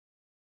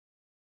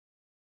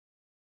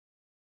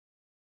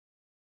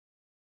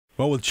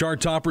Well, with chart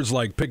toppers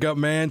like Pickup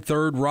Man,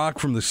 Third Rock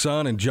from the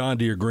Sun, and John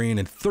Deere Green,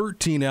 and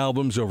 13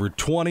 albums, over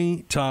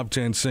 20 top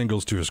 10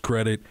 singles to his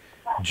credit,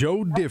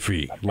 Joe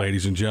Diffie,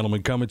 ladies and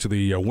gentlemen, coming to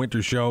the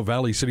Winter Show,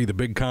 Valley City, the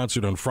big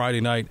concert on Friday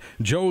night.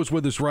 Joe is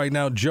with us right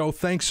now. Joe,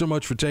 thanks so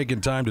much for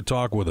taking time to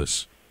talk with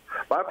us.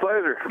 My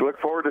pleasure. Look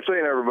forward to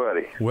seeing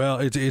everybody. Well,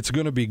 it's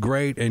going to be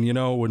great, and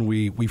when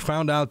we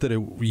found out that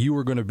you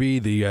were going to be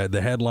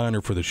the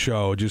headliner for the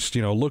show, just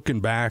looking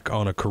back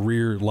on a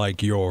career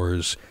like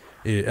yours,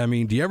 do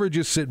you ever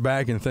just sit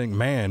back and think,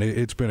 man,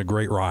 it's been a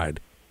great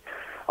ride?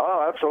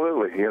 Oh,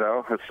 absolutely.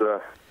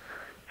 It's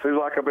seems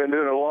like I've been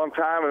doing it a long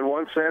time in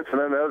one sense, and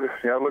then the other.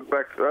 I look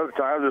back at other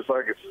times, it's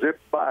like it's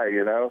zipped by.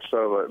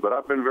 So, but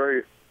I've been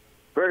very,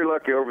 very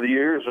lucky over the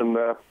years, and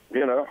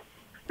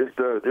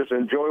just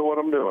enjoy what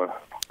I'm doing.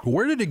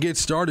 Where did it get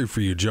started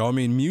for you, Joe?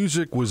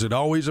 Music, was it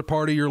always a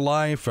part of your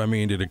life?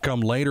 Did it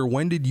come later?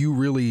 When did you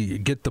really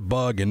get the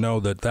bug and know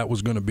that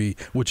was going to be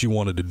what you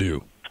wanted to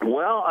do?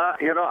 Well,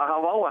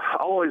 I've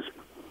always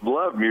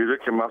loved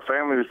music, and my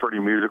family was pretty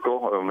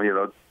musical.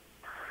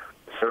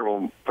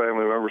 Several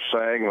family members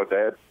sang. My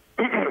dad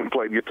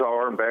played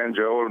guitar and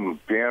banjo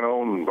and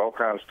piano and all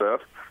kinds of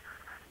stuff.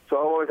 So I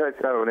always had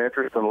kind of an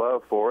interest and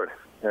love for it.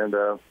 And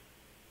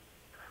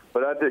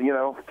but I did,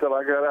 until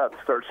I got out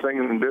and started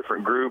singing in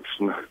different groups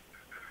and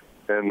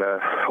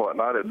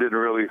whatnot, it didn't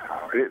really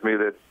hit me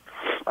that.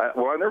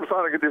 I never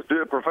thought I could just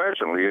do it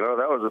professionally.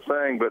 That was the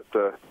thing. But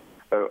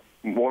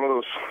one of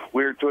those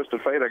weird twists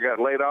of fate, I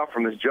got laid off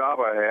from this job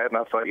I had, and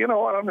I thought, you know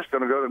what, I'm just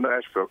going to go to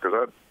Nashville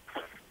because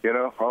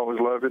I always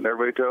loved it, and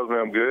everybody tells me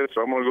I'm good,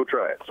 so I'm going to go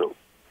try it. So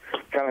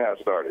kind of how it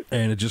started.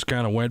 And it just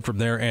kind of went from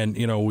there. And,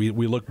 we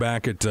look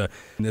back at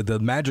the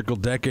magical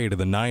decade of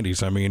the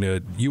 90s.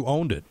 You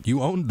owned it.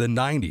 You owned the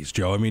 90s,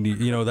 Joe.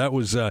 That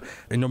was,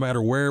 no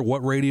matter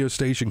what radio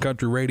station,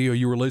 country radio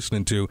you were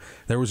listening to,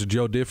 there was a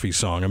Joe Diffie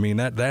song.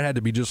 That had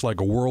to be just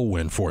like a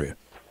whirlwind for you.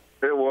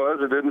 It was.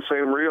 It didn't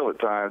seem real at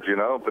times,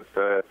 but,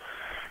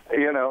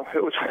 it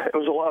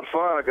was a lot of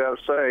fun, I got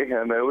to say.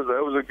 And it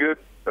was a good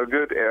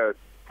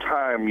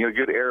time,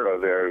 good era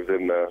there,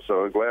 and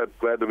so glad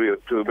to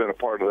have been a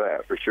part of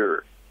that for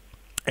sure.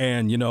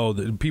 And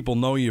people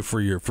know you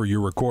for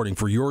your recording,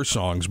 for your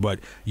songs, but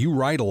you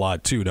write a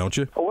lot too, don't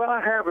you? Well,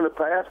 I have in the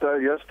past. I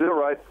still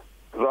write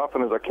as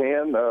often as I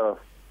can.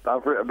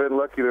 I've been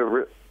lucky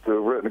to have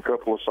written a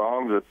couple of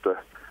songs that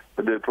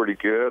did pretty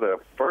good.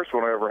 First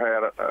one I ever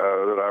had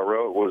that I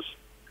wrote was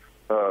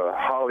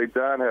Holly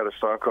Dunn had a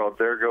song called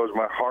 "There Goes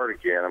My Heart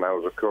Again," and I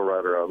was a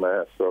co-writer on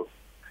that. So.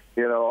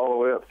 All the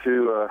way up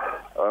to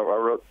I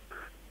wrote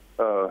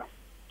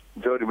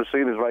Jody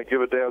Messina's "Might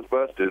Give a Damn's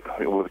Busted"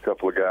 with a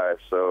couple of guys.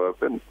 So I've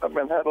been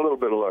had a little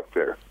bit of luck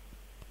there.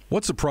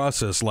 What's the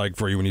process like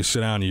for you when you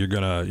sit down and you're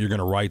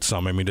gonna write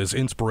something? Does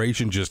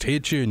inspiration just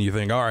hit you and you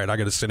think, all right, I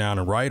got to sit down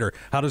and write, or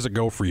how does it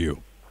go for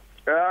you?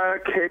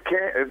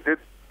 It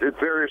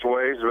varies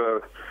ways.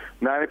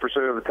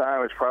 90% of the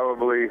time, it's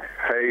probably,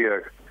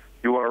 hey,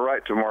 you want to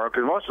write tomorrow,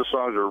 because most of the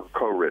songs are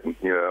co-written,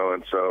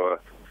 and so.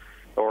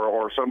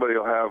 Or somebody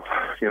will have,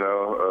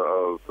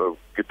 a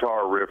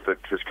guitar riff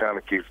that just kind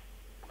of keeps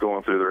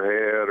going through their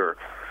head.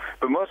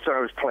 But most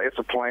times it's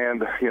a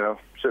planned,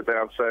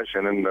 sit-down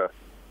session, and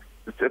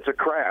it's a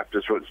craft.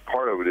 It's what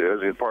part of it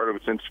is, and part of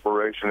it's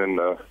inspiration, and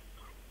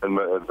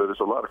there's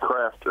a lot of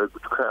craft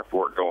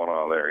work going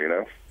on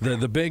there,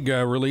 The big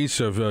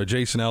release of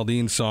Jason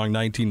Aldean's song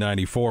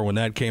 1994, when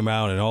that came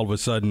out, and all of a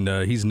sudden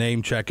he's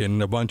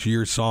name-checking a bunch of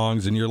your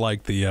songs, and you're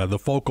like the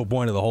focal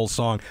point of the whole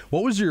song.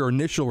 What was your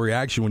initial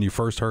reaction when you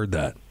first heard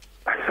that?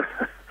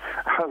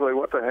 I was like,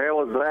 what the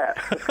hell is that?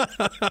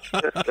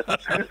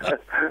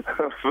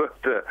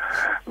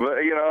 but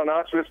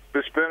no,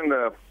 it's been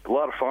a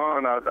lot of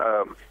fun.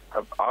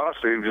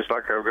 Honestly, just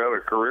like I've got a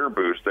career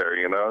boost there,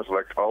 It's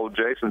like all of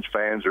Jason's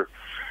fans are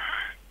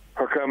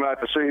coming out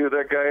to see who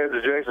that guy is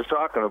that Jason's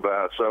talking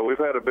about. So we've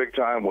had a big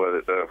time with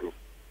it.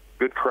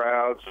 Good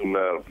crowds, and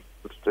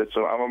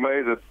I'm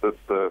amazed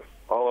that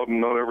all of them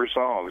know every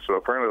song. So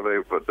apparently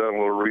they've done a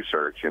little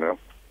research,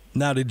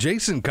 Now, did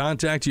Jason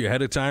contact you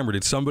ahead of time, or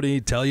did somebody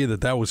tell you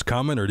that was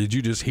coming, or did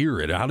you just hear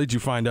it? How did you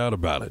find out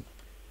about it?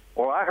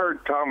 Well, I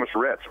heard Thomas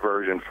Rhett's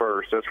version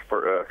first. That's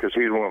because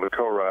he's one of the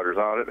co-writers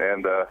on it,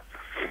 and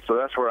so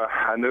that's where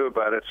I knew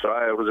about it. So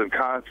I was in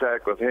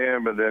contact with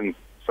him, and then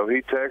so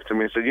he texted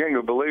me and said, "You ain't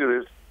gonna believe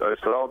this." I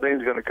said,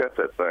 "Aldean's gonna cut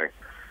that thing."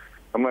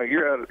 I'm like,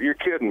 "You're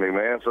kidding me,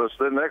 man." So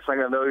the next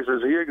thing I know, he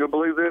says, "You ain't gonna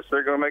believe this?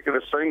 They're gonna make it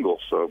a single."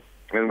 So,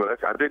 and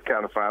I did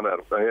kind of find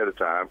out ahead of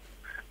time.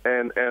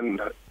 And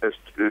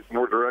it's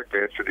more direct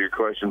answer to your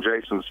question.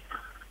 Jason's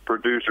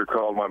producer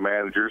called my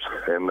managers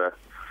and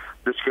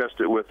discussed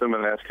it with them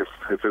and asked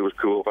if it was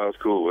cool, if I was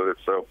cool with it.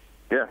 So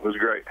yeah, it was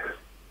great.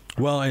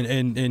 Well,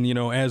 and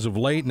as of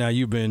late now,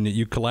 you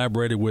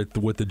collaborated with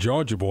the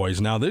Georgia Boys.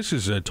 Now this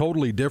is a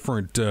totally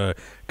different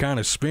kind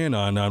of spin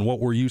on what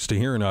we're used to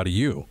hearing out of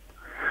you.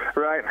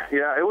 Right.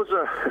 Yeah,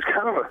 it's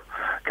kind of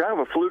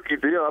a fluky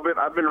deal.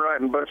 I've been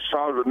writing a bunch of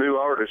songs with new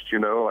artists,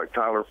 like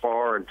Tyler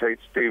Farr and Tate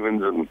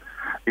Stevens and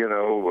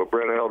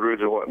Brett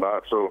Eldridge and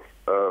whatnot. So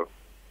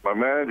my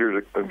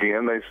managers,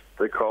 again,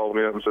 they called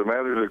me up and said,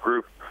 man, there's a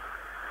group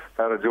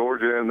out of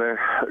Georgia, and they're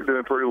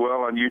doing pretty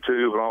well on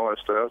YouTube and all that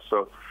stuff,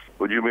 so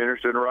would you be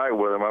interested in writing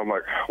with them? I'm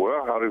like,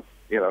 well,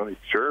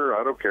 sure,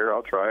 I don't care,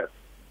 I'll try it.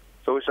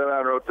 So we sat down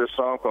and wrote this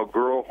song called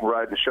Girl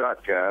Riding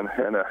Shotgun,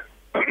 and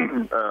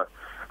I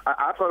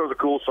thought it was a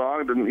cool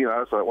song. And, I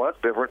was like, well,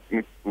 that's different.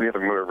 Nothing we've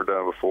ever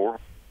done before.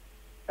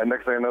 And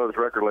next thing I know, this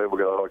record label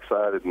got all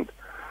excited and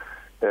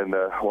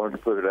wanted to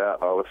put it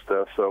out and all this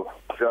stuff. So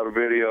shot a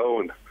video,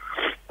 and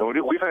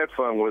we've had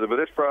fun with it, but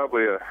it's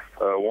probably a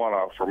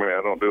one-off for me.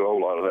 I don't do a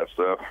whole lot of that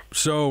stuff.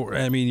 So,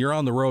 I mean, you're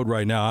on the road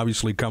right now,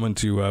 obviously coming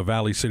to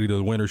Valley City to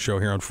the Winter Show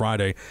here on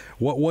Friday.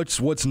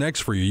 What's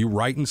next for you? You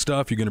writing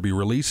stuff? You going to be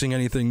releasing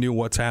anything new?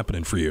 What's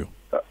happening for you?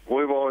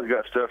 We've always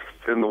got stuff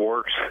in the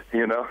works,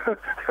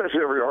 as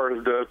every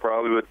artist does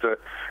probably. But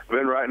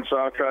been writing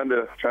songs, trying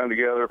to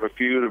gather up a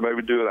few to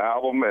maybe do an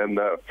album. And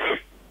at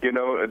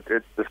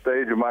the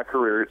stage of my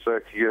career, it's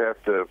like you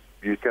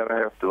kind of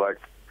have to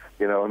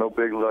no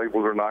big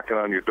labels are knocking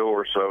on your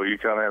door, so you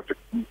kind of have to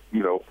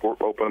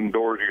open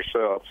doors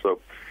yourself. So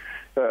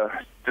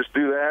just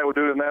do that. We're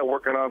doing that,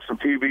 working on some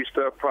TV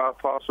stuff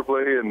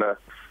possibly, and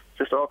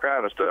just all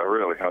kind of stuff,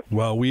 really.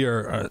 Well, we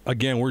are,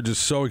 again, we're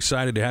just so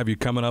excited to have you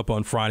coming up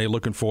on Friday.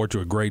 Looking forward to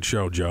a great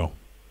show, Joe.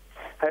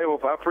 Hey, well,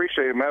 I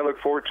appreciate it, man. I look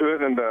forward to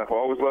it, and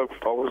always love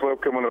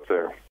coming up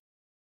there.